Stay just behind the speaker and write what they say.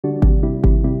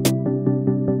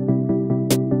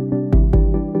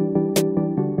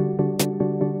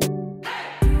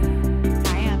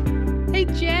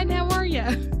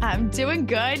Doing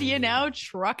good,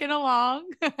 trucking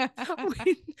along.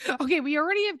 Okay, we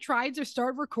already have tried to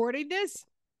start recording this.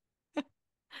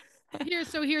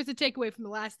 Here's the takeaway from the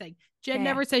last thing. Jen Yeah.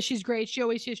 never says she's great. She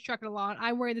always says trucking along.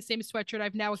 I'm wearing the same sweatshirt.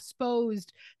 I've now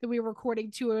exposed that we were recording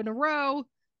two in a row.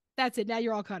 That's it. Now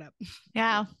you're all caught up.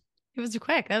 Yeah. It was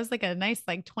quick. That was like a nice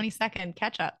 20-second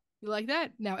catch up. You like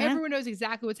that? Now Yeah. everyone knows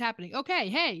exactly what's happening. Okay,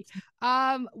 hey.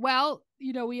 Well,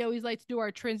 we always like to do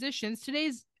our transitions.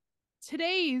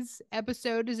 Today's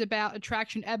episode is about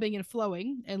attraction, ebbing, and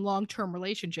flowing in long-term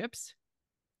relationships.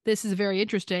 This is very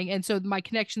interesting. And so my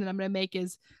connection that I'm going to make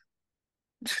is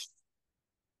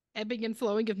ebbing and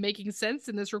flowing of making sense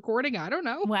in this recording. I don't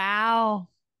know. Wow.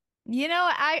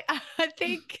 I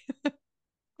think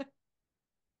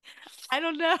I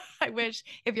don't know. I wish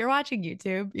if you're watching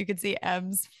YouTube, you could see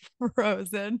M's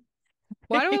frozen.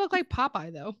 Why do I look like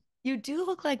Popeye though? You do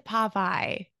look like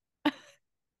Popeye.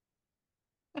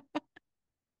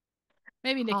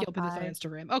 Maybe Nikki will put this on Popeye.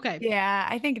 Instagram. Okay. Yeah,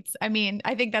 I think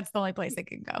that's the only place it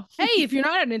can go. Hey, if you're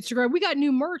not on Instagram, we got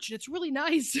new merch and it's really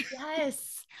nice.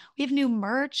 Yes. We have new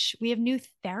merch. We have new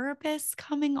therapists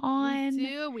coming on. We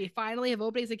do. We finally have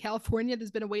openings in California. There's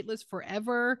been a wait list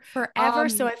forever. Forever.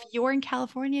 So if you're in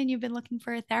California and you've been looking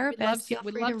for a therapist, feel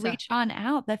free to reach on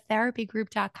out.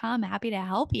 Thetherapygroup.com. Happy to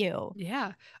help you.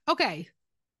 Yeah. Okay.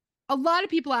 A lot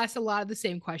of people ask a lot of the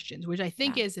same questions, which I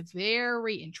think is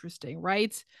very interesting,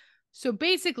 right? So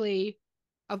basically,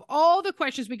 of all the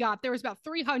questions we got, there was about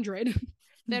 300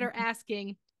 that are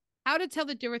asking how to tell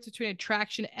the difference between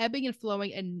attraction, ebbing and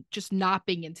flowing, and just not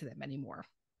being into them anymore.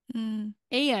 Mm.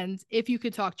 And if you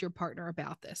could talk to your partner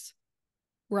about this,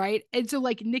 right? And so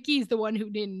Nikki's the one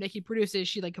Nikki produces,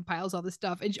 she compiles all this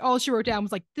stuff, and all she wrote down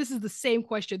was this is the same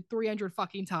question 300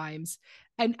 fucking times.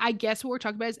 And I guess what we're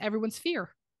talking about is everyone's fear.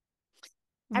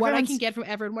 What I can get from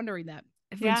everyone wondering that.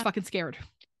 Everyone's fucking scared.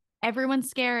 Everyone's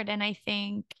scared. And I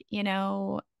think,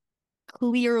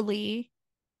 clearly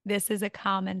this is a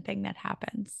common thing that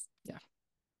happens. Yeah.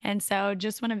 And so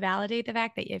just want to validate the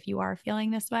fact that if you are feeling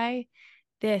this way,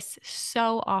 this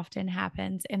so often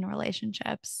happens in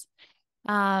relationships,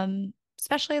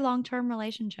 especially long-term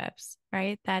relationships,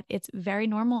 right? That it's very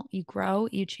normal. You grow,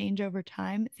 you change over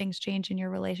time, things change in your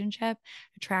relationship,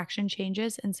 attraction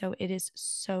changes. And so it is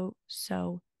so,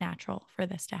 so natural for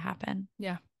this to happen.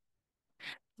 Yeah.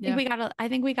 I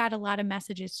think we got a lot of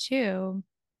messages too,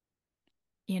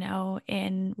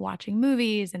 in watching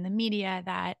movies and the media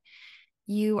that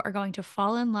you are going to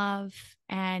fall in love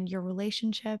and your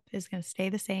relationship is going to stay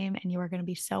the same and you are going to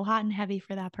be so hot and heavy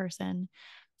for that person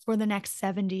for the next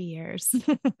 70 years.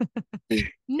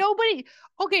 Nobody.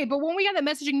 Okay. But when we got that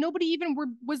messaging, nobody even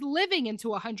was living into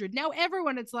 100. Now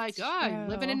everyone, it's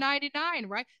living in 99,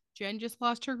 right? Jen just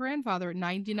lost her grandfather at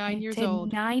 99 years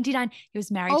old. 99. He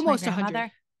was married almost to my grandmother.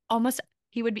 100. Almost.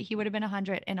 He would have been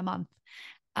 100 in a month.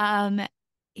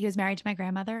 He was married to my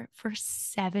grandmother for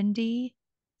 70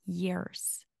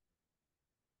 years.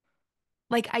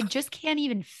 I just can't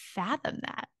even fathom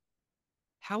that.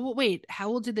 How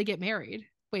old did they get married?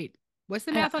 Wait, what's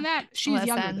the math on that? She's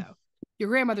younger though. Your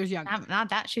grandmother's younger. Not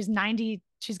that. She's 90.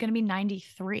 She's going to be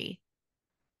 93.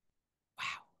 Wow.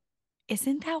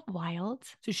 Isn't that wild?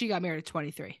 So she got married at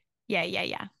 23.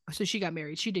 Yeah. So she got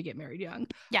married. She did get married young.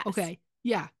 Yes. Okay.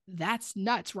 Yeah. That's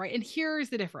nuts, right? And here's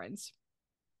the difference.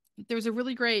 There's a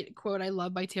really great quote I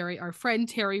love by our friend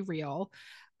Terry Real,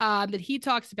 that he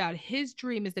talks about. His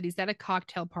dream is that he's at a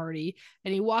cocktail party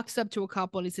and he walks up to a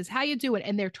couple and he says, "How you doing?"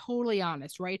 And they're totally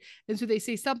honest, right? And so they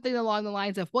say something along the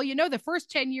lines of, "Well, the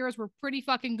first 10 years were pretty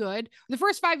fucking good. The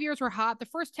first 5 years were hot. The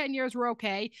first 10 years were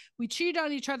okay. We cheated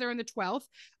on each other in the 12th.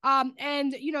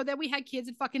 And then we had kids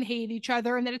and fucking hated each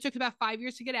other. And then it took about 5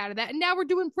 years to get out of that. And now we're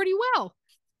doing pretty well."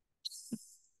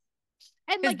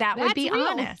 And that would be real.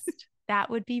 honest. That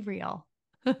would be real.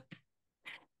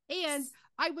 And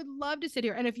I would love to sit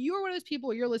here. And if you're one of those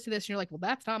people, you're listening to this and you're like, "Well,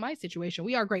 that's not my situation.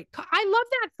 We are great." I love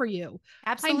that for you.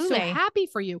 Absolutely. I'm so happy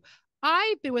for you.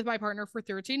 I've been with my partner for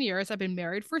 13 years. I've been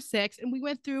married for 6, and we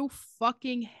went through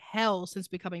fucking hell since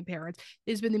becoming parents.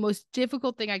 It has been the most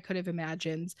difficult thing I could have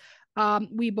imagined.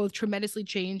 We both tremendously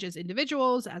change as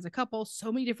individuals, as a couple,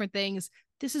 so many different things.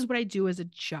 This is what I do as a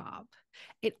job.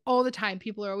 And all the time,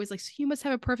 people are always like, "So you must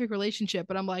have a perfect relationship."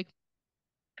 But I'm like,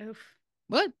 oof,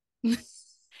 what?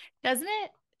 Doesn't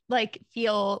it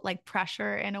feel like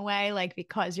pressure in a way,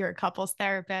 because you're a couples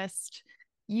therapist,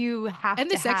 you have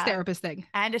and the sex therapist thing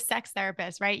and a sex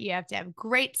therapist, right? You have to have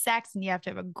great sex and you have to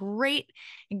have a great,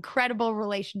 incredible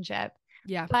relationship.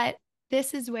 Yeah. But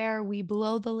this is where we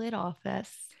blow the lid off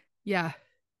this. Yeah.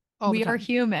 We are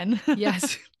human.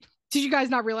 Yes. Did you guys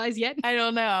not realize yet? I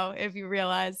don't know if you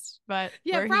realized, but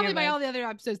Yeah, we're probably by human. all the other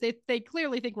episodes, they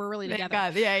clearly think we're really Thank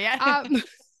together. God.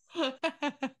 Yeah.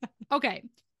 Okay,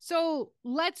 so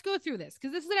let's go through this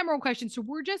because this is the number one question. So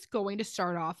we're just going to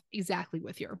start off exactly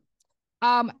with your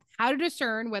how to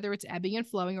discern whether it's ebbing and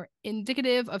flowing or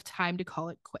indicative of time to call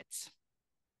it quits.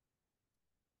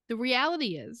 The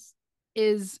reality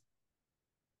is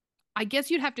I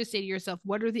guess you'd have to say to yourself,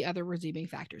 what are the other redeeming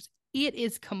factors? It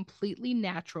is completely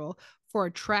natural for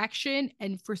attraction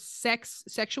and for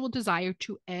sexual desire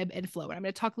to ebb and flow. And I'm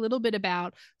going to talk a little bit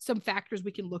about some factors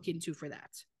we can look into for that.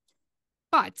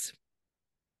 But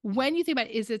when you think about,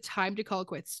 is it time to call it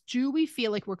quits? Do we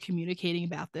feel like we're communicating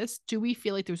about this? Do we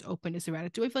feel like there's openness around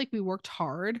it? Do I feel like we worked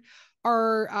hard?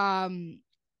 Are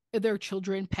their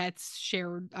children, pets,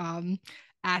 shared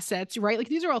assets, right? Like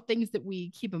these are all things that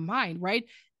we keep in mind, right?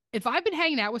 If I've been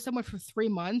hanging out with someone for 3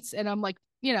 months and I'm like,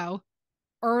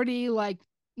 already like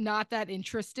not that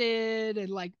interested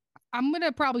and like I'm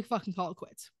gonna probably fucking call it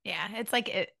quits. Yeah, it's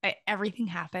like everything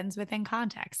happens within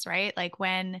context, right? Like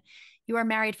when you are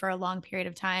married for a long period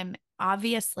of time,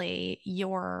 obviously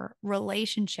your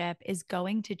relationship is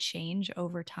going to change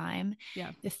over time.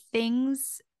 Yeah. The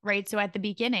things, right? So at the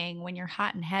beginning, when you're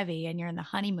hot and heavy and you're in the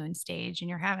honeymoon stage and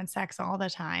you're having sex all the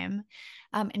time,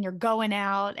 and you're going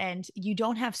out and you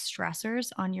don't have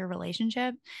stressors on your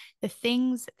relationship, the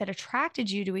things that attracted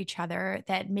you to each other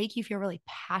that make you feel really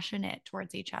passionate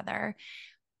towards each other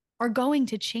are going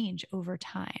to change over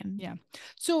time. Yeah.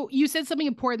 So you said something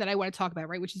important that I want to talk about,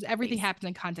 right? Which is everything Please. happens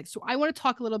in context. So I want to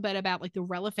talk a little bit about like the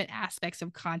relevant aspects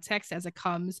of context as it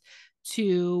comes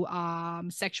to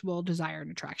sexual desire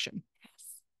and attraction. Yes.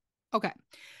 Okay.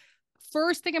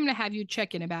 First thing I'm going to have you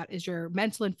check in about is your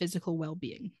mental and physical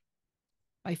well-being.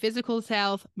 My physical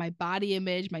health, my body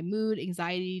image, my mood,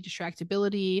 anxiety,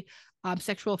 distractibility,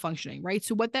 sexual functioning, right?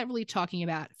 So what that really talking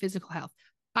about, physical health.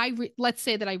 Let's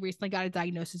say that I recently got a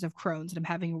diagnosis of Crohn's and I'm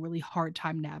having a really hard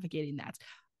time navigating that.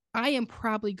 I am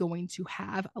probably going to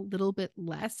have a little bit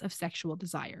less of sexual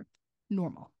desire.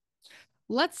 Normal.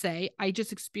 Let's say I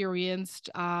just experienced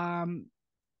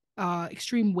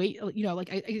extreme weight,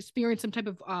 like I experienced some type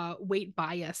of weight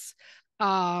bias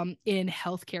in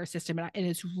healthcare system and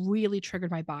it's really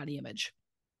triggered my body image.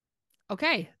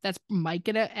 Okay, that's might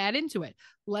gonna add into it.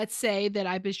 Let's say that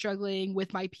I've been struggling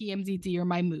with my PMDD or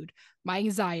my mood, my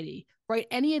anxiety, right?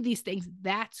 Any of these things,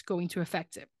 that's going to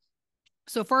affect it.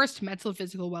 So first, mental and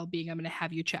physical well-being, I'm going to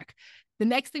have you check. The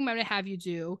next thing I'm going to have you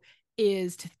do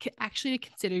is to actually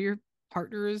consider your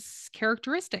partner's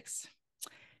characteristics.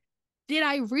 Did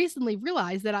I recently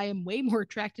realize that I am way more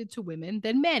attracted to women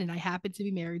than men and I happen to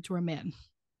be married to a man?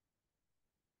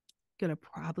 Gonna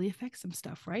probably affect some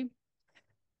stuff, right?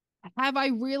 Have I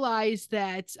realized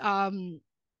that I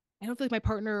don't feel like my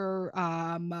partner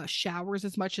showers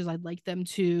as much as I'd like them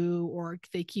to, or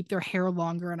they keep their hair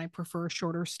longer and I prefer a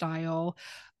shorter style.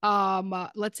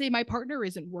 Let's say my partner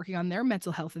isn't working on their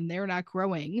mental health and they're not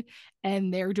growing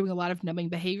and they're doing a lot of numbing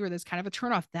behavior that's kind of a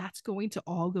turnoff. That's going to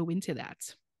all go into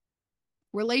that.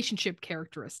 Relationship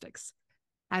characteristics.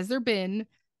 Has there been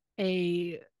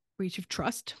a breach of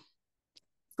trust?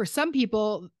 For some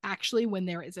people, actually, when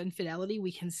there is infidelity,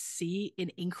 we can see an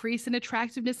increase in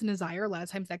attractiveness and desire. A lot of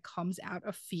times that comes out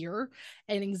of fear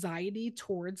and anxiety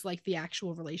towards like the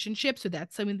actual relationship. So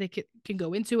that's something that can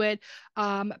go into it.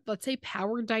 Let's say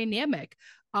power dynamic.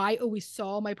 I always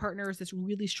saw my partner as this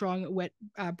really strong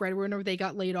breadwinner. They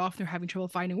got laid off and they're having trouble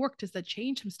finding work. Does that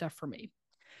change some stuff for me?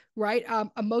 Right?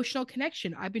 Emotional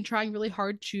connection. I've been trying really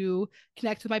hard to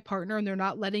connect with my partner and they're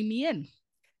not letting me in.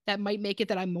 That might make it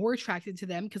that I'm more attracted to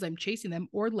them because I'm chasing them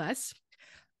or less.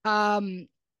 How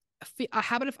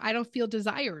about if I don't feel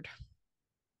desired?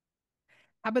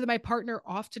 How about that my partner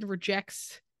often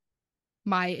rejects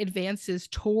my advances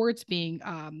towards being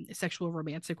sexual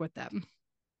romantic with them?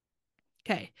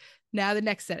 Okay, now the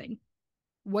next setting.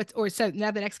 Now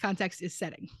the next context is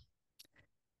setting.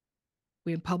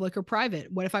 We in public or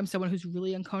private? What if I'm someone who's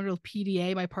really uncomfortable with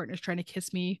PDA? My partner's trying to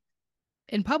kiss me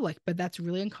in public, but that's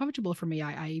really uncomfortable for me.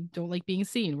 I don't like being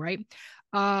seen, right?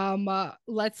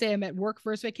 Let's say I'm at work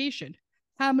versus vacation.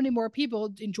 How many more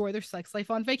people enjoy their sex life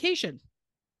on vacation?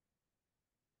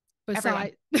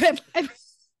 Everyone. Besides,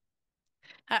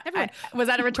 everyone. Was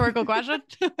that a rhetorical question?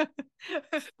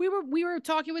 We were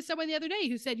talking with someone the other day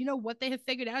who said, what they have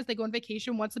figured out is they go on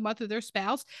vacation once a month with their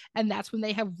spouse, and that's when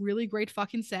they have really great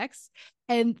fucking sex.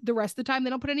 And the rest of the time, they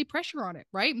don't put any pressure on it,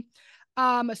 right?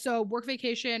 So work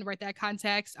vacation, right? That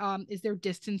context. Is there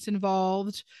distance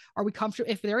involved? Are we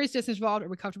comfortable? If there is distance involved, are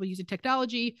we comfortable using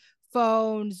technology,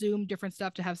 phone, Zoom, different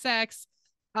stuff to have sex?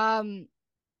 How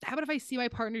about if I see my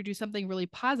partner do something really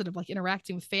positive, like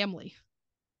interacting with family?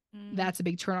 Mm. That's a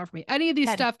big turn off for me. Any of these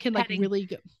Pet, stuff can like petting, really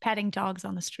go. petting dogs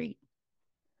on the street.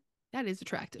 That is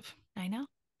attractive. I know.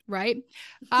 Right.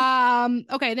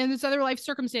 Okay, then there's other life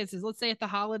circumstances. Let's say at the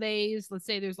holidays, let's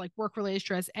say there's like work related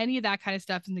stress, any of that kind of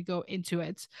stuff, and to go into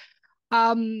it.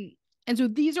 um and so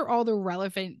these are all the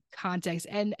relevant context,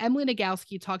 and Emily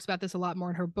Nagoski talks about this a lot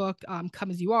more in her book, Come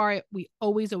As You Are. We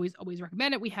always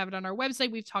recommend it. We have it on our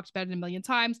website. We've talked about it a million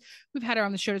times. We've had her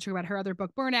on the show to talk about her other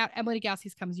book, Burnout. Emily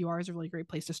Nagoski's Come As You Are is a really great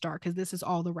place to start, because this is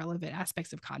all the relevant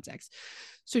aspects of context.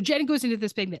 So Jen goes into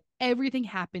this thing that everything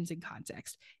happens in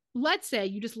context. Let's say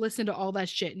you just listen to all that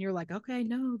shit and you're like, okay,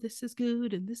 no, this is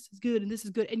good and this is good and this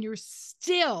is good, and you're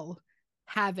still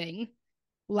having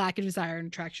lack of desire and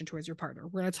attraction towards your partner.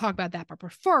 We're going to talk about that.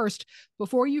 But first,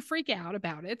 before you freak out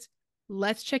about it,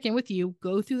 let's check in with you,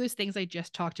 go through those things I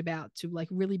just talked about to like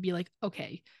really be like,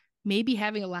 okay, maybe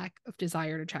having a lack of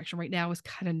desire and attraction right now is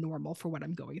kind of normal for what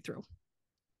I'm going through.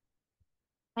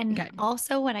 And Okay.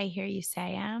 also what I hear you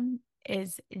say,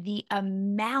 is the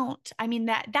amount. I mean,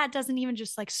 that doesn't even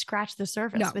just like scratch the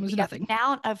surface, No, but there's the nothing.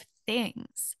 amount of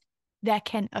things that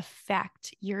can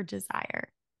affect your desire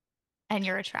and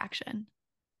your attraction.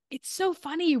 It's so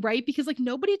funny, right? Because like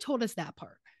nobody told us that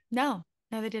part. No,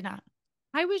 they did not.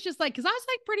 I was just like, because I was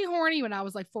like pretty horny when I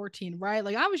was like 14, right?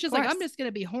 Like I was just like, I'm just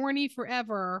gonna be horny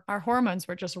forever. Our hormones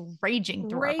were just raging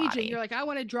through our body. You're like, I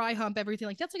want to dry hump everything.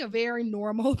 Like that's like a very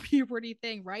normal puberty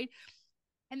thing, right?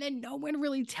 And then no one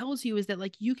really tells you is that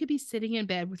like you could be sitting in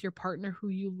bed with your partner who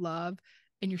you love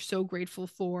and you're so grateful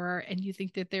for, and you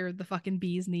think that they're the fucking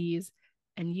bee's knees,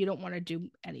 and you don't want to do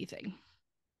anything.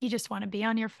 You just want to be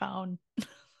on your phone.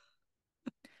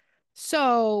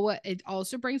 So it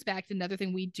also brings back another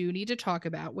thing we do need to talk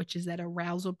about, which is that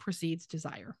arousal precedes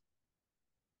desire.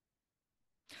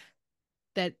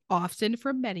 That often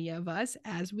for many of us,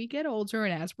 as we get older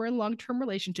and as we're in long-term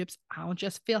relationships, I don't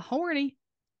just feel horny.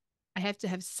 I have to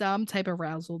have some type of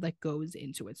arousal that goes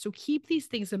into it. So keep these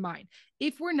things in mind.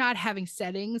 If we're not having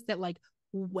settings that like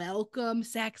welcome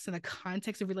sex in the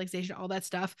context of relaxation, all that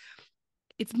stuff,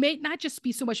 it may not just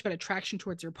be so much about attraction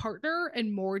towards your partner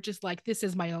and more just like, this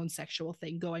is my own sexual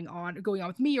thing going on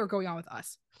with me or going on with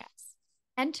us. Yes.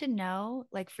 And to know,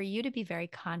 like, for you to be very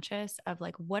conscious of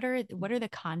like, what are the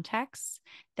contexts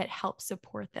that help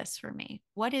support this for me?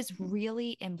 What is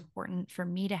really important for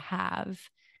me to have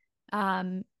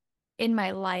in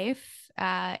my life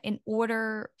in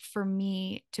order for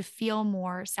me to feel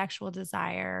more sexual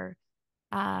desire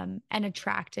and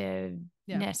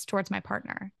attractiveness towards my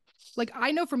partner? Like,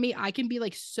 I know for me, I can be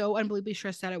like so unbelievably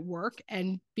stressed out at work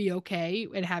and be okay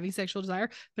and having sexual desire.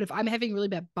 But if I'm having really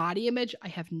bad body image, I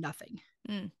have nothing.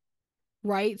 Mm.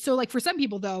 Right. So, like, for some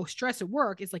people, though, stress at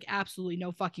work is like absolutely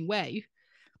no fucking way.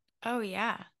 Oh,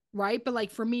 yeah. Right. But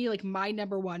like for me, like my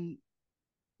number one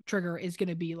trigger is going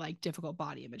to be like difficult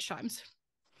body image times.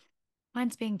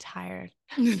 Mine's being tired.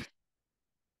 And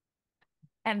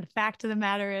the fact of the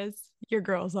matter is, your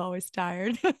girl's always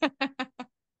tired.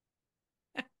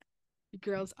 The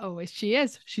girl's always,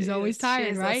 she's always tired,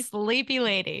 she's right? a sleepy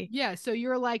lady. Yeah. So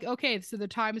you're like, okay, so the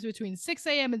time is between 6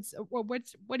 a.m. and what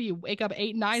do you wake up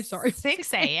 8, 9? Sorry.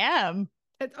 6 a.m.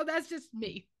 Oh, that's just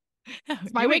me.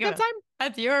 It's my wake up time?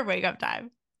 That's your wake up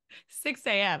time. 6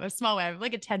 a.m. A small way,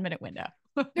 like a 10-minute window.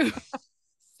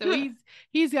 So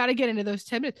he's got to get into those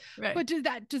 10 minutes. Right. But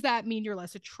does that mean you're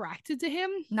less attracted to him?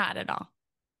 Not at all.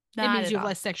 It means you have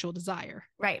less sexual desire.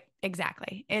 Right.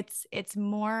 Exactly. It's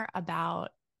more about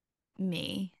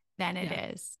me than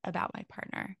it is about my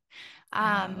partner.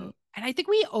 And I think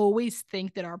we always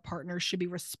think that our partners should be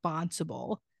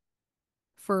responsible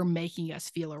for making us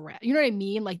feel around. You know what I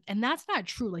mean? Like, and that's not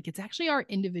true. Like, it's actually our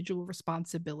individual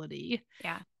responsibility.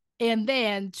 Yeah. And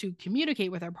then to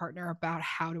communicate with our partner about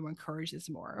how to encourage this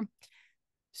more.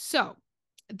 So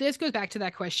this goes back to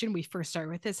that question we first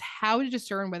started with, is how to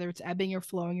discern whether it's ebbing or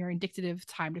flowing or indicative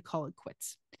time to call it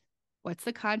quits. What's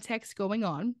the context going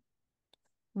on?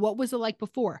 What was it like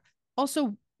before?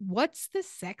 Also, what's the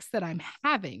sex that I'm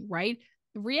having, right?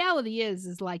 The reality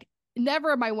is like,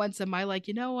 never am I once am I like,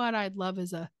 you know what I'd love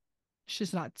is a,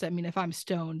 she's not, I mean, if I'm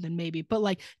stoned, then maybe, but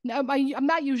like, no, I'm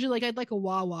not usually like, I'd like a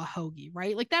Wawa hoagie,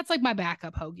 right? Like, that's like my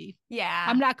backup hoagie. Yeah.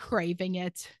 I'm not craving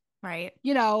it. Right.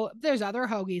 You know, there's other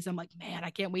hoagies. I'm like, man, I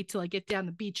can't wait till I get down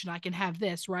the beach and I can have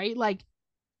this, right? Like,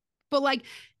 but like,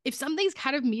 if something's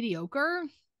kind of mediocre,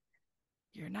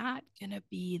 you're not going to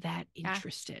be that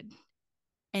interested. Yeah.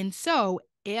 And so,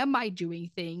 am I doing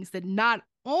things that not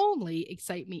only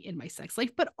excite me in my sex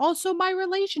life, but also my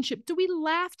relationship? Do we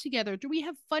laugh together? Do we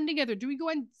have fun together? Do we go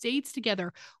on dates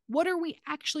together? What are we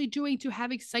actually doing to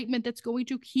have excitement that's going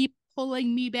to keep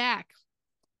pulling me back?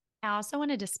 I also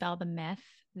want to dispel the myth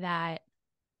that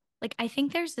like, I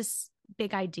think there's this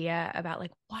big idea about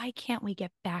like, why can't we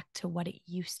get back to what it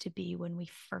used to be when we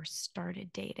first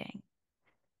started dating?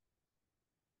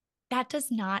 That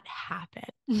does not happen.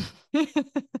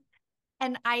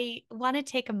 And I want to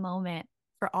take a moment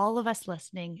for all of us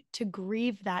listening to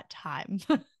grieve that time,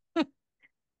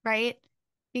 right?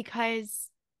 Because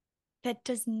that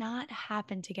does not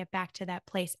happen to get back to that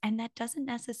place. And that doesn't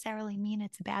necessarily mean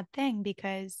it's a bad thing,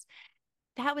 because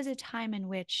that was a time in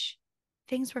which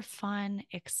things were fun,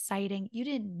 exciting. You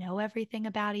didn't know everything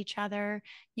about each other.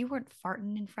 You weren't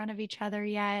farting in front of each other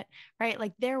yet, right?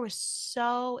 Like there's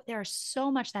so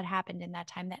much that happened in that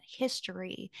time, that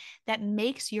history that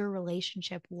makes your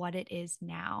relationship what it is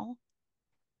now,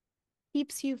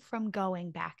 keeps you from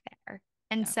going back there.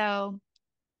 And Yeah. so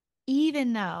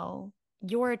even though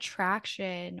your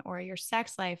attraction or your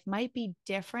sex life might be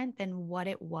different than what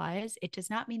it was, it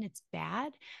does not mean it's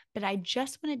bad. But I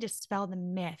just want to dispel the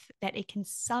myth that it can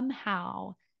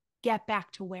somehow get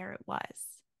back to where it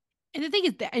was. And the thing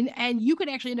is that, and you could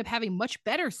actually end up having much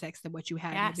better sex than what you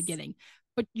had in the Yes. beginning.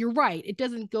 But you're right, it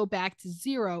doesn't go back to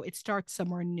zero, it starts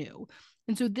somewhere new.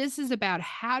 And so this is about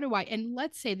how do I, and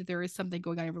let's say that there is something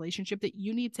going on in a relationship that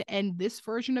you need to end this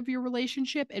version of your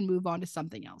relationship and move on to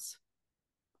something else.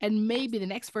 And maybe the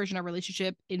next version of our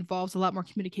relationship involves a lot more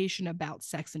communication about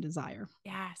sex and desire.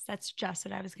 Yes, that's just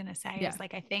what I was going to say. Yeah. Is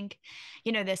like, I think,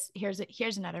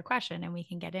 here's another question, and we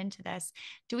can get into this.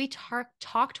 Do we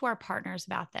talk to our partners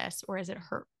about this, or is it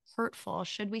hurtful?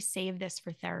 Should we save this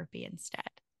for therapy instead?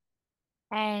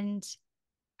 And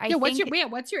I Yeah. think,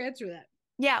 What's your answer to that?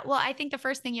 yeah, well, I think the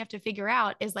first thing you have to figure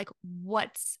out is like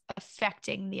what's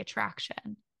affecting the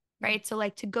attraction, right? So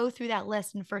like to go through that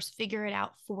list and first figure it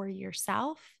out for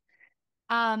yourself.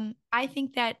 I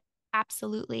think that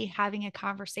absolutely having a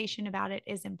conversation about it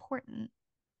is important,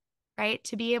 right?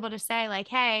 To be able to say like,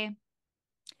 hey,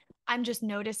 I'm just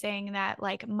noticing that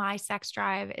like my sex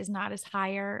drive is not as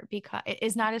high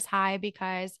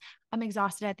because I'm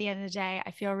exhausted at the end of the day.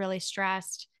 I feel really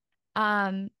stressed.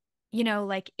 Um,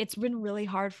 like it's been really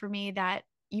hard for me that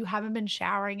you haven't been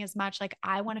showering as much. Like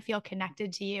I want to feel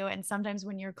connected to you. And sometimes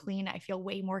when you're clean, I feel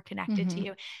way more connected to Mm-hmm.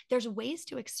 you. There's ways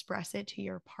to express it to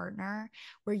your partner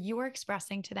where you are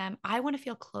expressing to them, I want to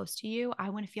feel close to you. I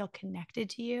want to feel connected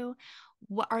to you.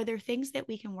 What are there things that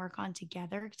we can work on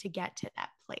together to get to that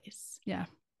place? Yeah.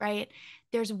 Right?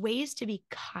 There's ways to be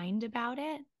kind about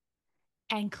it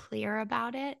and clear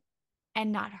about it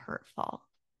and not hurtful,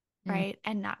 Mm. right?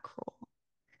 And not cruel.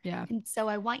 Yeah. And so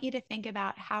I want you to think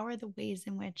about, how are the ways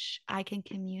in which I can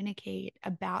communicate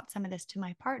about some of this to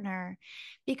my partner?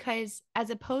 Because as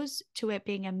opposed to it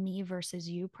being a me versus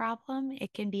you problem,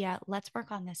 it can be a let's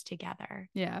work on this together.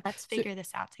 Yeah. Let's So figure this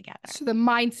out together. so the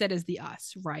mindset is the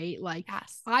us, right? Like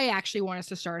Yes. I actually want us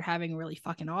to start having really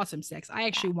fucking awesome sex. I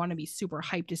actually Yeah. want to be super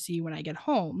hyped to see you when I get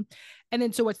home. And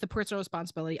then so what's the personal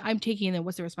responsibility I'm taking, and then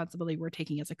what's the responsibility we're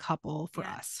taking as a couple for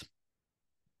Yes. us?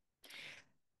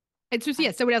 And so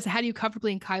yeah, someone else, how do you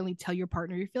comfortably and kindly tell your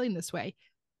partner you're feeling this way?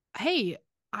 Hey,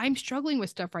 I'm struggling with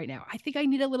stuff right now. I think I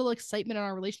need a little excitement in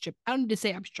our relationship. I don't need to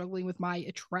say I'm struggling with my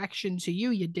attraction to you,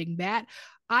 you dingbat.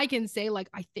 I can say, like,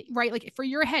 I think, right, like for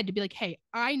your head to be like, hey,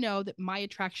 I know that my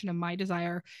attraction and my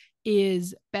desire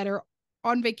is better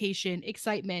on vacation,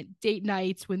 excitement, date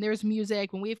nights, when there's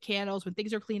music, when we have candles, when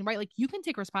things are clean, right? Like you can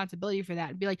take responsibility for that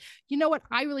and be like, you know what?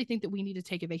 I really think that we need to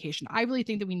take a vacation. I really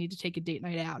think that we need to take a date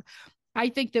night out. I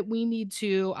think that we need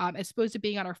to, as opposed to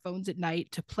being on our phones at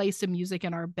night, to play some music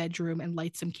in our bedroom and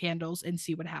light some candles and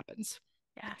see what happens.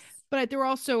 Yes. But there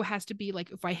also has to be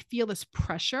like, if I feel this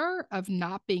pressure of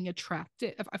not being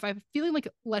attracted, if I'm feeling like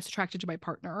less attracted to my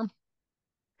partner,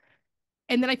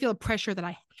 and then I feel a pressure that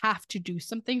I have to do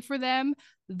something for them,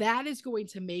 that is going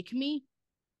to make me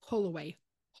pull away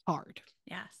hard.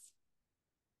 Yes.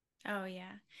 Oh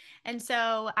yeah. And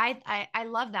so I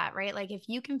love that, right? Like if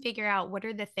you can figure out what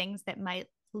are the things that might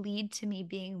lead to me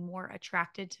being more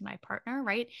attracted to my partner,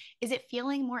 right? Is it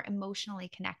feeling more emotionally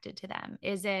connected to them?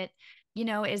 Is it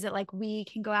like we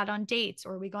can go out on dates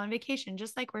or we go on vacation?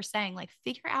 Just like we're saying, like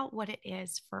figure out what it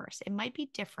is first. It might be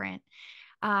different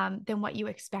than what you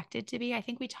expect it to be. I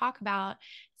think we talk about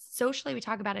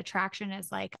attraction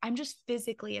as like, I'm just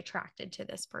physically attracted to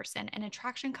this person. And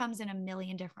attraction comes in a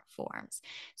million different forms.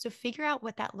 So figure out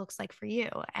what that looks like for you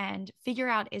and figure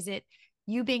out, is it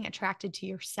you being attracted to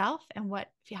yourself and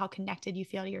how connected you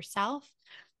feel to yourself?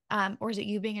 Or is it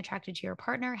you being attracted to your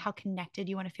partner, how connected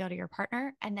you want to feel to your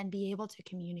partner, and then be able to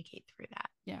communicate through that?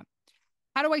 Yeah.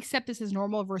 How do I accept this as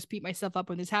normal versus beat myself up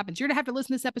when this happens? You're going to have to listen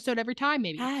to this episode every time,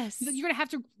 maybe. Yes. You're going to have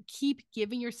to keep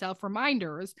giving yourself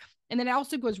reminders. And then it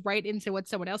also goes right into what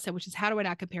someone else said, which is, how do I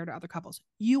not compare to other couples?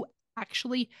 You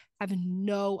actually have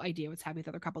no idea what's happening with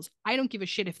other couples. I don't give a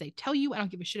shit if they tell you. I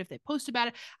don't give a shit if they post about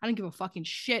it. I don't give a fucking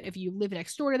shit if you live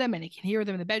next door to them and you can hear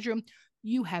them in the bedroom.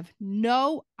 You have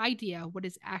no idea what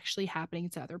is actually happening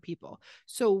to other people.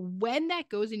 So when that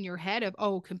goes in your head of,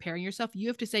 oh, comparing yourself, you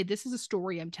have to say, this is a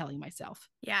story I'm telling myself.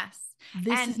 Yes.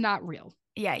 This is And not real.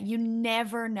 yeah, you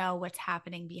never know what's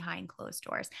happening behind closed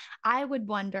doors. I would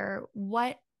wonder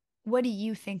what do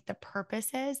you think the purpose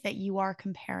is that you are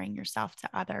comparing yourself to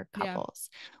other Yeah. couples?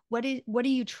 What are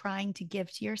you trying to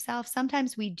give to yourself?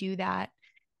 Sometimes we do that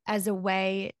as a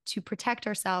way to protect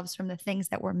ourselves from the things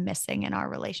that we're missing in our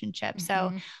relationship. So,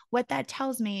 Mm-hmm. what that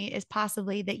tells me is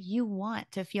possibly that you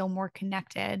want to feel more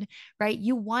connected, right?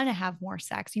 You want to have more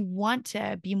sex, you want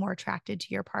to be more attracted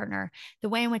to your partner. The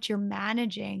way in which you're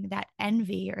managing that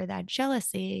envy or that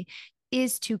jealousy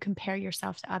is to compare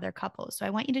yourself to other couples. So I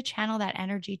want you to channel that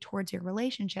energy towards your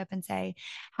relationship and say,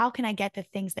 how can I get the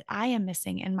things that I am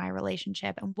missing in my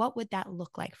relationship? And what would that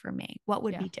look like for me? What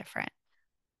would Yeah. be different?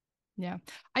 Yeah.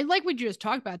 I like what you just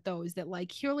talked about though, is that like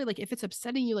purely like if it's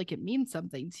upsetting you, like it means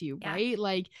something to you, Yeah. right?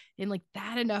 Like, and like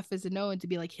that enough is a no, and to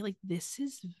be like, hey, like this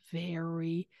is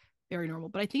very, very normal.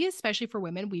 But I think especially for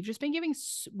women, we've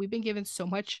been given so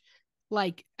much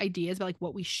like ideas about like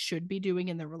what we should be doing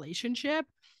in the relationship,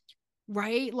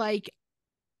 right? Like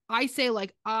I say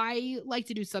like I like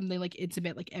to do something like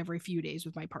intimate like every few days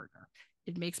with my partner.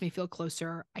 It makes me feel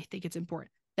closer. I think it's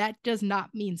important. That does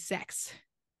not mean sex.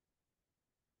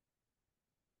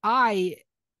 I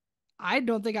I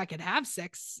don't think I could have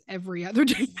sex every other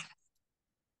day.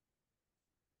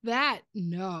 That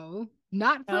no,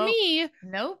 not for Nope. me,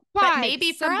 Nope. But but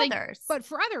maybe for something, others. but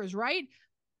for others, right?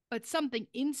 But something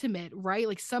intimate, right?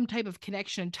 Like some type of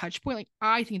connection and touch point. Like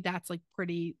I think that's like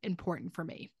pretty important for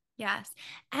me. Yes.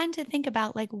 And to think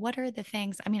about like, what are the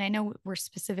things? I mean, I know we're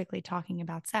specifically talking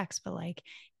about sex, but like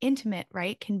intimate,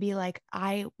 right? Can be like,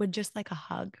 I would just like a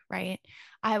hug, right?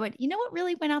 I would, you know what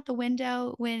really went out the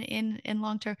window when in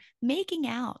long term? Making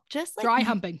out, just like Dry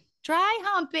humping. dry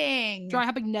humping. Dry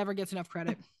humping never gets enough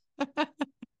credit.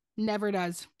 Never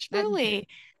does. That Truly.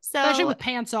 especially So with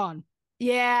pants on.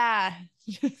 yeah.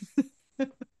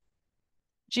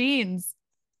 Jeans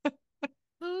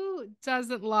Who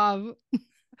doesn't love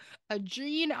a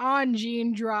jean on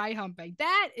jean dry humping?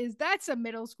 That's a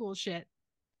middle school shit.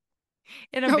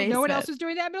 in a No, no one else basement. was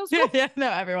doing that in middle Yeah, school. yeah, no,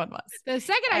 everyone was. The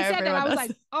second I said that, Everyone I was was.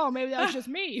 like, oh, maybe that was just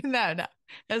me. No, no,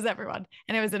 it was everyone.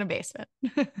 And it was in a basement.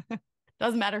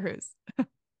 Doesn't matter whose.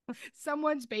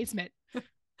 Someone's basement.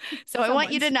 So I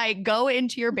want you Someone's. tonight, go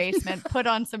into your basement, put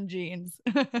on some jeans.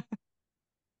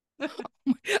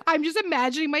 I'm just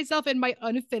imagining myself in my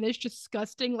unfinished,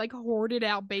 disgusting, like hoarded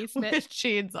out basement. With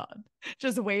jeans on,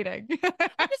 just waiting.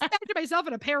 I just imagine myself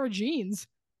in a pair of jeans.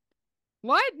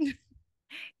 What?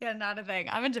 Yeah, not a thing.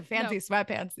 I'm into fancy No.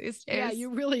 sweatpants these Yeah, days. you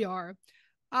really are.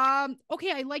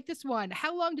 Okay, I like this one.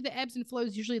 How long do the ebbs and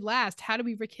flows usually last? How do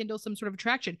we rekindle some sort of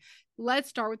attraction? Let's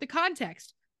start with the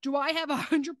context. Do I have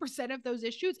 100% of those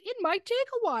issues? It might take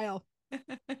a while.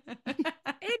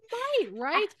 It might,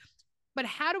 right? But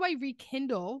how do I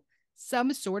rekindle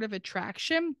some sort of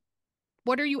attraction?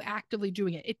 What are you actively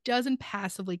doing it? It doesn't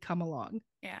passively come along.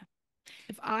 Yeah.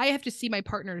 If I have to see my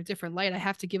partner in a different light, I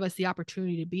have to give us the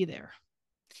opportunity to be there.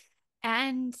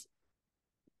 And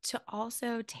to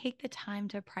also take the time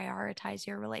to prioritize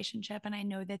your relationship. And I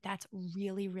know that that's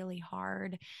really, really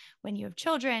hard when you have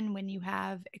children, when you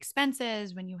have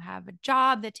expenses, when you have a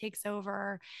job that takes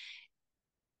over.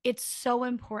 It's so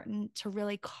important to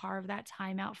really carve that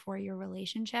time out for your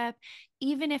relationship,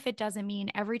 even if it doesn't mean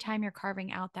every time you're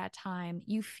carving out that time,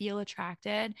 you feel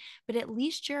attracted, but at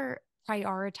least you're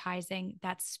prioritizing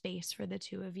that space for the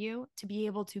two of you to be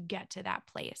able to get to that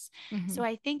place. Mm-hmm. So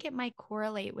I think it might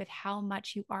correlate with how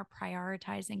much you are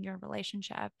prioritizing your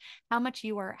relationship, how much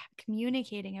you are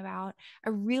communicating about, I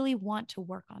really want to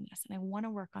work on this and I want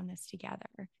to work on this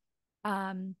together.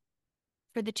 Um,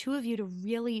 for the two of you to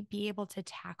really be able to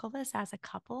tackle this as a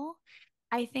couple,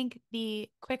 I think the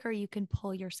quicker you can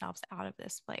pull yourselves out of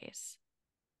this place.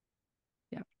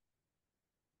 Yeah.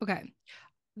 Okay.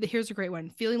 Here's a great one.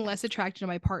 Feeling less attracted to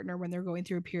my partner when they're going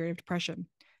through a period of depression.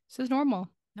 This is normal.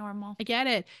 Normal. I get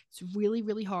it. It's really,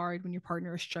 really hard when your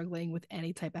partner is struggling with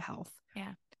any type of health.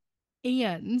 Yeah.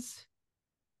 And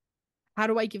how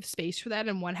do I give space for that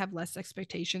and one, have less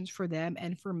expectations for them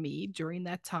and for me during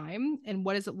that time? And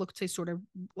what does it look to sort of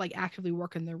like actively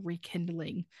work on the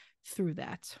rekindling through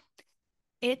that?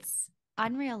 It's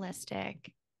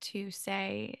unrealistic to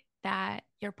say that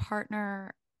your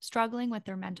partner struggling with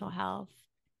their mental health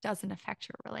doesn't affect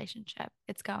your relationship.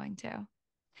 It's going to.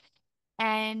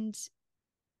 And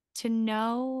to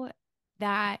know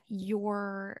that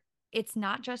your it's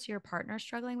not just your partner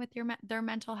struggling with their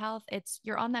mental health. It's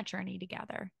you're on that journey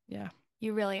together. Yeah.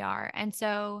 You really are. And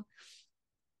so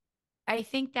I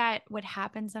think that what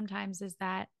happens sometimes is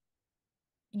that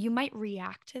you might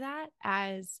react to that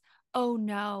as, oh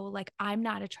no, like I'm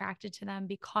not attracted to them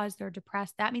because they're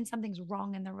depressed. That means something's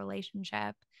wrong in the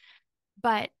relationship.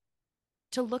 But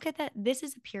to look at that, this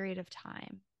is a period of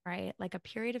time, right? Like a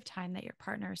period of time that your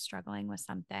partner is struggling with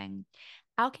something.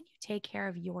 How can you take care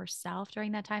of yourself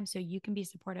during that time so you can be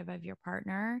supportive of your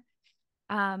partner,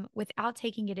 without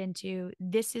taking it into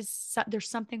there's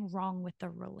something wrong with the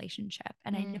relationship?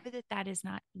 And I know that that is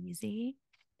not easy,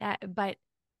 but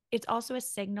it's also a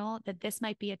signal that this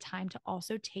might be a time to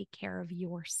also take care of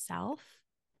yourself,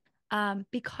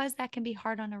 because that can be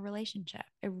hard on a relationship.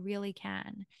 It really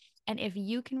can. And if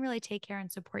you can really take care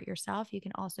and support yourself, you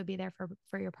can also be there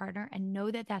for your partner, and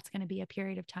know that that's going to be a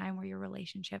period of time where your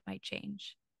relationship might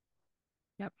change.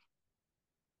 Yep.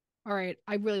 All right.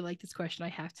 I really like this question. I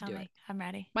have to Tell do me, it. I'm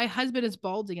ready. My husband is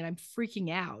balding and I'm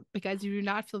freaking out because you do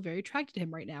not feel very attracted to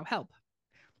him right now. Help.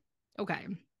 Okay.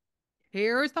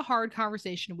 Here's the hard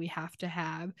conversation we have to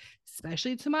have,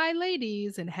 especially to my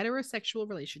ladies in heterosexual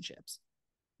relationships.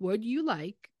 Would you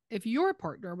like if your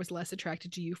partner was less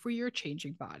attracted to you for your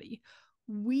changing body?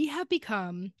 We have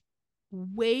become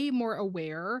way more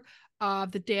aware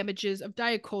of the damages of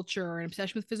diet culture and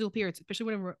obsession with physical appearance, especially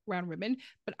when I'm around women.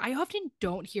 But I often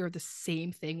don't hear the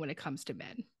same thing when it comes to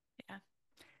men. Yeah.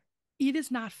 It is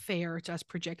not fair to us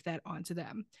project that onto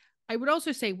them. I would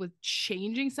also say with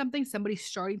changing something, somebody's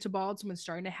starting to bald, someone's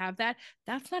starting to have that.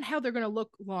 That's not how they're going to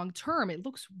look long term. It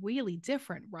looks really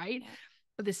different, right? Yeah.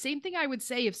 But the same thing I would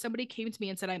say if somebody came to me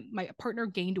and said, my partner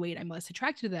gained weight, I'm less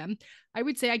attracted to them. I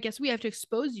would say, I guess we have to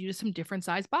expose you to some different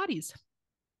size bodies.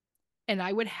 And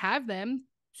I would have them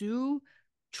do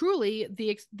truly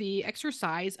the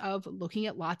exercise of looking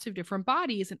at lots of different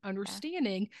bodies and Yeah.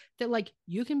 understanding that like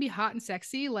you can be hot and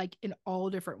sexy like in all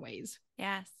different ways.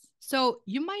 Yes. So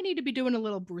you might need to be doing a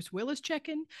little Bruce Willis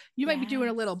check-in. You might be doing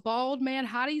a little Yes. bald man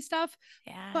hottie stuff.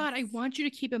 Yes. But I want you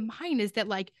to keep in mind is that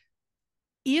like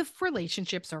if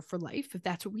relationships are for life, if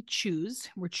that's what we choose,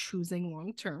 we're choosing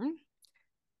long term,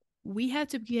 we have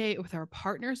to be with our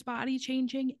partner's body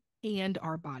changing and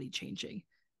our body changing.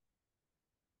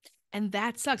 And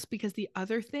that sucks because the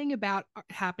other thing about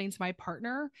happening to my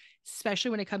partner,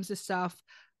 especially when it comes to stuff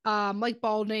like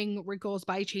balding, wrinkles,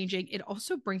 body changing, it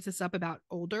also brings us up about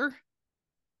older.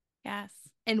 Yes.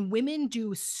 And women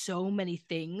do so many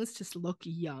things to look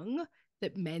young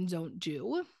that men don't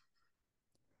do.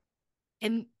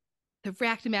 And the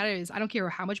fact of the matter is, I don't care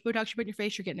how much Botox you put in your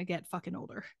face, you're going to get fucking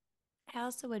older. I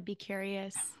also would be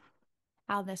curious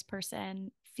how this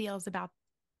person feels about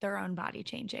their own body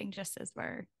changing, just as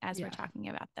we're talking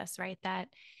about this, right? That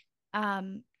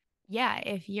yeah,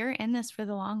 if you're in this for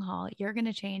the long haul, you're going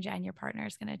to change and your partner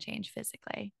is going to change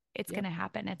physically. It's going to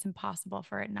happen. It's impossible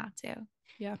for it not to.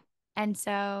 Yeah. And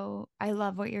so I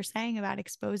love what you're saying about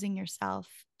exposing yourself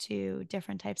to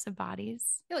different types of bodies.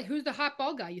 Yeah, like who's the hot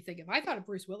bald guy you think of? I thought of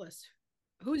Bruce Willis.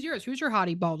 Who's yours? Who's your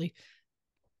hottie baldy?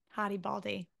 Hottie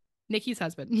baldy. Nikki's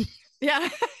husband. Yeah.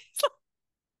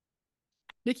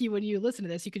 Nikki, when you listen to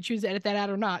this, you can choose to edit that out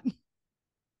or not.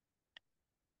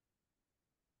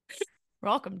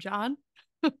 Welcome, John.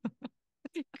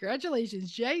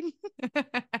 Congratulations, Jane.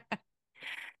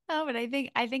 Oh, but I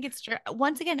think it's true.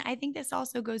 Once again, I think this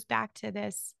also goes back to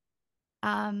this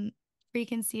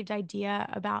preconceived idea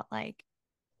about like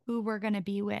who we're going to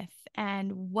be with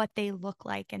and what they look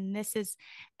like. And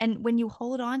when you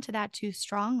hold on to that too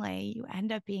strongly, you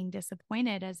end up being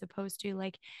disappointed, as opposed to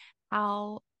like,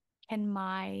 how can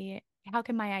my how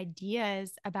can my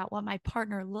ideas about what my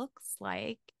partner looks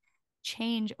like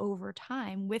change over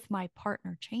time with my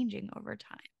partner changing over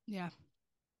time? Yeah.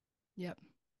 Yep.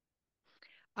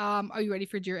 Are you ready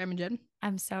for Dear Em and Jen?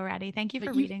 I'm so ready. Thank you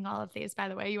for You, reading all of these, by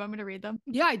the way. You want me to read them?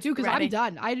 yeah, I do because I'm Ready.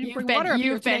 done. I didn't You've bring been, water up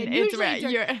here you've today. been, And it's usually I right. do.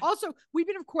 You're Also, we've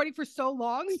been recording for so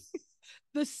long.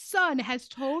 The sun has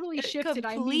totally shifted.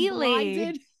 I'm being completely.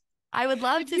 blinded. I would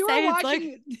love If to you are say it's like,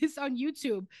 watching this on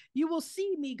YouTube, you will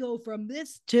see me go from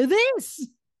this to this.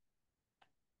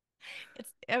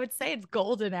 I would say it's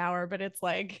golden hour, but it's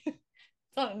like, it's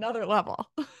on another level.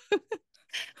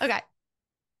 Okay.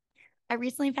 I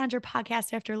recently found your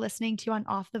podcast after listening to you on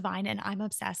Off the Vine, and I'm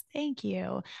obsessed. Thank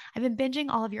you. I've been binging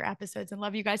all of your episodes and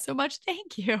love you guys so much.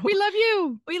 Thank you. We love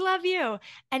you. We love you.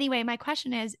 Anyway, my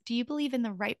question is, do you believe in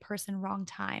the right person, wrong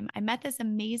time? I met this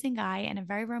amazing guy in a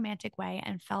very romantic way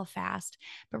and fell fast.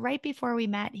 But right before we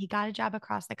met, he got a job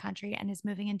across the country and is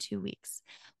moving in 2 weeks.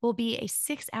 We'll be a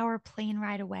 6-hour plane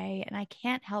ride away, and I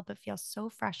can't help but feel so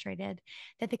frustrated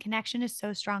that the connection is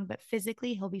so strong, but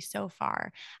physically he'll be so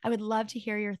far. I would love to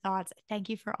hear your thoughts. Thank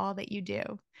you for all that you do.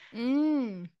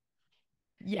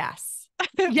 Yes.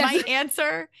 Yes. My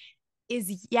answer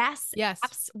is yes. Yes.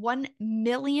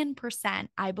 1,000,000%.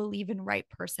 I believe in right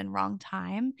person, wrong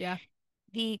time. Yeah.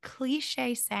 The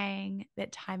cliche saying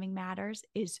that timing matters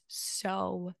is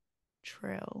so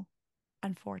true,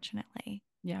 unfortunately.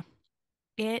 Yeah.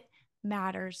 It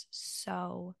matters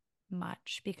so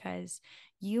much because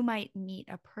you might meet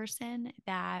a person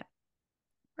that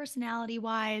personality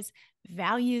wise,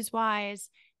 values wise,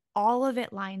 all of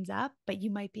it lines up, but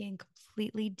you might be in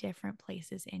completely different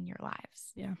places in your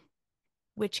lives. Yeah.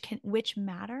 Which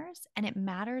matters. And it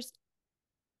matters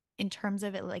in terms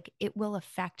of it, like it will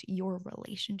affect your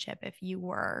relationship if you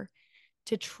were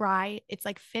to try. It's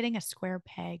like fitting a square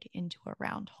peg into a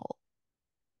round hole.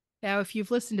 Now, if you've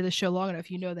listened to the show long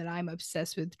enough, you know that I'm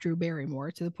obsessed with Drew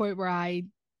Barrymore to the point where I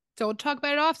don't talk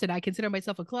about it often. I consider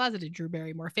myself a closeted Drew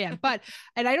Barrymore fan,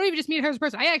 and I don't even just mean her as a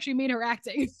person. I actually mean her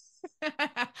acting.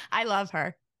 I love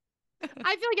her.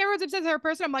 I feel like everyone's obsessed with her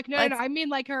person. I'm like, no. I mean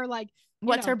like her, like,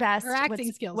 what's her best? Her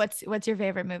acting skills. What's your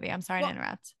favorite movie? I'm sorry to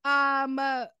interrupt.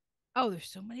 There's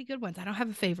so many good ones. I don't have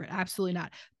a favorite. Absolutely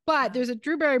not. But there's a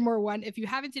Drew Barrymore one. If you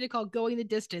haven't seen it, called Going the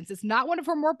Distance. It's not one of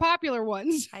her more popular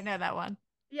ones. I know that one.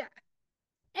 Yeah.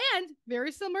 And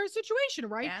very similar situation,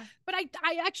 right? Yeah. But I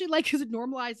actually like because it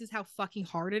normalizes how fucking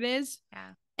hard it is. Yeah.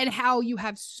 And how you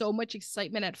have so much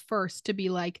excitement at first to be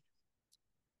like,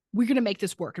 we're going to make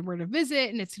this work and we're going to visit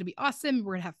and it's going to be awesome.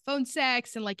 We're going to have phone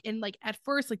sex. And like at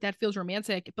first, like that feels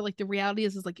romantic. But like the reality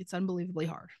is like, it's unbelievably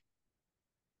hard.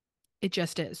 It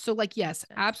just is. So like, yes,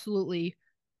 absolutely.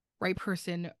 Right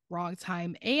person, wrong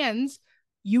time. And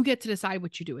you get to decide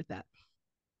what you do with that.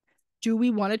 Do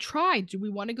we want to try? Do we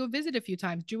want to go visit a few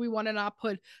times? Do we want to not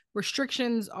put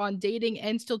restrictions on dating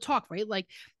and still talk, right? Like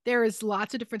there is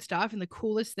lots of different stuff. And the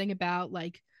coolest thing about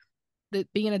like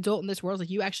being an adult in this world is like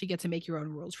you actually get to make your own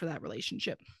rules for that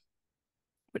relationship.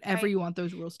 Whatever you want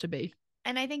those rules to be.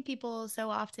 And I think people so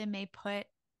often may put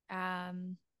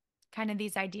kind of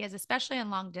these ideas, especially in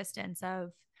long distance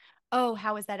of, oh,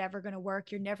 how is that ever going to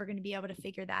work? You're never going to be able to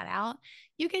figure that out.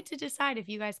 You get to decide if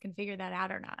you guys can figure that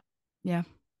out or not. Yeah.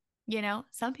 You know,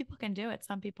 some people can do it,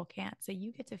 some people can't. So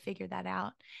you get to figure that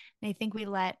out. And I think we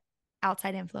let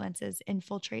outside influences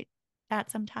infiltrate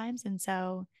that sometimes. And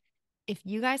so if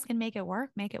you guys can make it work,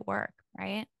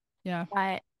 right? Yeah.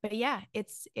 But yeah,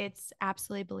 it's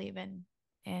absolutely believe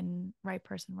in right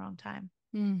person, wrong time.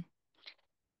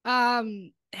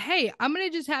 Hey, I'm gonna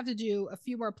just have to do a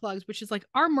few more plugs, which is like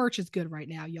our merch is good right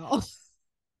now, y'all.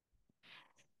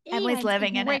 Emily's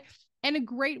living in it. And a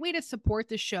great way to support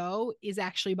the show is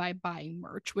actually by buying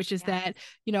merch, which is that,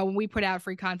 you know, when we put out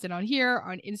free content on here,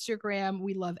 on Instagram,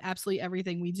 we love absolutely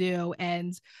everything we do.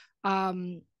 And,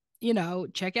 you know,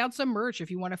 check out some merch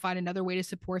if you want to find another way to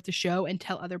support the show and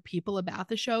tell other people about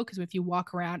the show. Because if you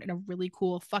walk around in a really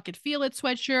cool fuck it, feel it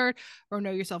sweatshirt or know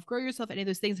yourself, grow yourself, any of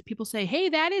those things that people say, hey,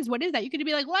 what is that? You could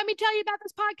be like, let me tell you about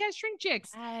this podcast,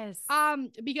 ShrinkChicks. Yes.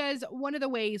 Because one of the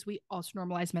ways we also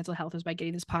normalize mental health is by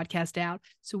getting this podcast out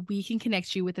so we can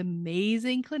connect you with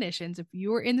amazing clinicians. If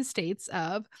you're in the states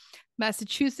of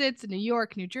Massachusetts, New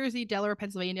York, New Jersey, Delaware,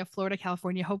 Pennsylvania, Florida,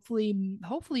 California.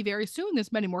 Hopefully very soon.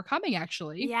 There's many more coming,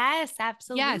 actually. Yes,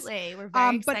 absolutely. Yes. We're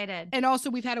very excited. And also,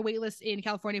 we've had a wait list in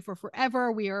California for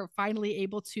forever. We are finally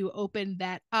able to open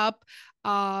that up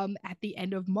at the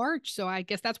end of March. So I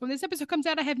guess that's when this episode comes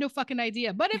out. I have no fucking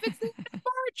idea. But if it's the end of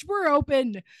March, we're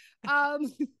open.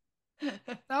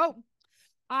 So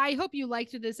I hope you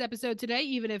liked this episode today,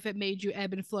 even if it made you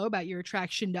ebb and flow about your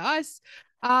attraction to us.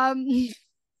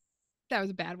 That was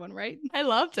a bad one, right? I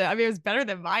loved it. I mean, it was better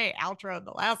than my outro in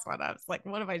the last one. I was like,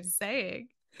 what am I saying?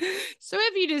 So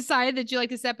if you decide that you like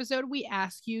this episode, we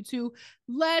ask you to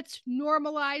let's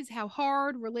normalize how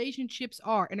hard relationships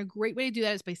are. And a great way to do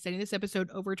that is by sending this episode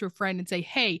over to a friend and say,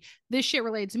 hey, this shit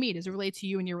relates to me. Does it relate to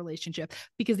you and your relationship?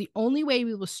 Because the only way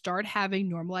we will start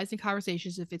having normalizing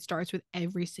conversations if it starts with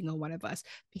every single one of us.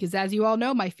 Because as you all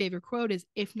know, my favorite quote is,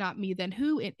 if not me, then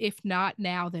who? And if not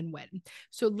now, then when?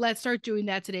 So let's start doing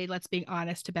that today. Let's be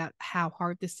honest about how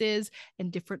hard this is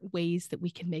and different ways that we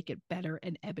can make it better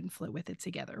and ebb and flow with it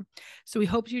together. together. So we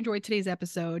hope you enjoyed today's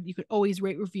episode. You could always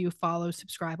rate, review, follow,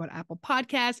 subscribe on Apple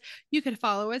Podcasts. You can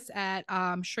follow us at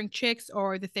ShrinkChicks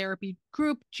or the therapy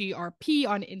group GRP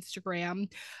on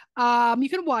Instagram. You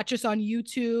can watch us on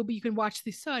YouTube. You can watch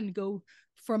the sun go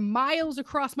from miles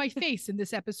across my face in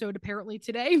this episode apparently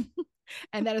today.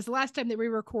 And that is the last time that we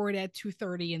record at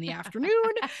 2:30 in the afternoon.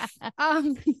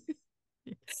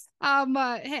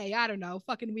 Hey, I don't know.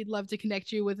 Fucking, we'd love to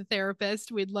connect you with a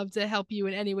therapist. We'd love to help you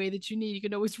in any way that you need. You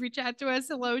can always reach out to us.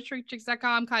 Hello,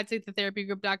 shrinkchicks.com, contact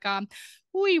thetherapygroup.com.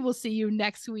 We will see you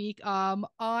next week on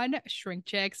Shrink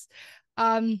Chicks.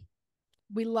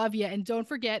 We love you. And don't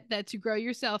forget that to grow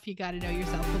yourself, you got to know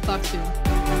yourself. We'll talk soon.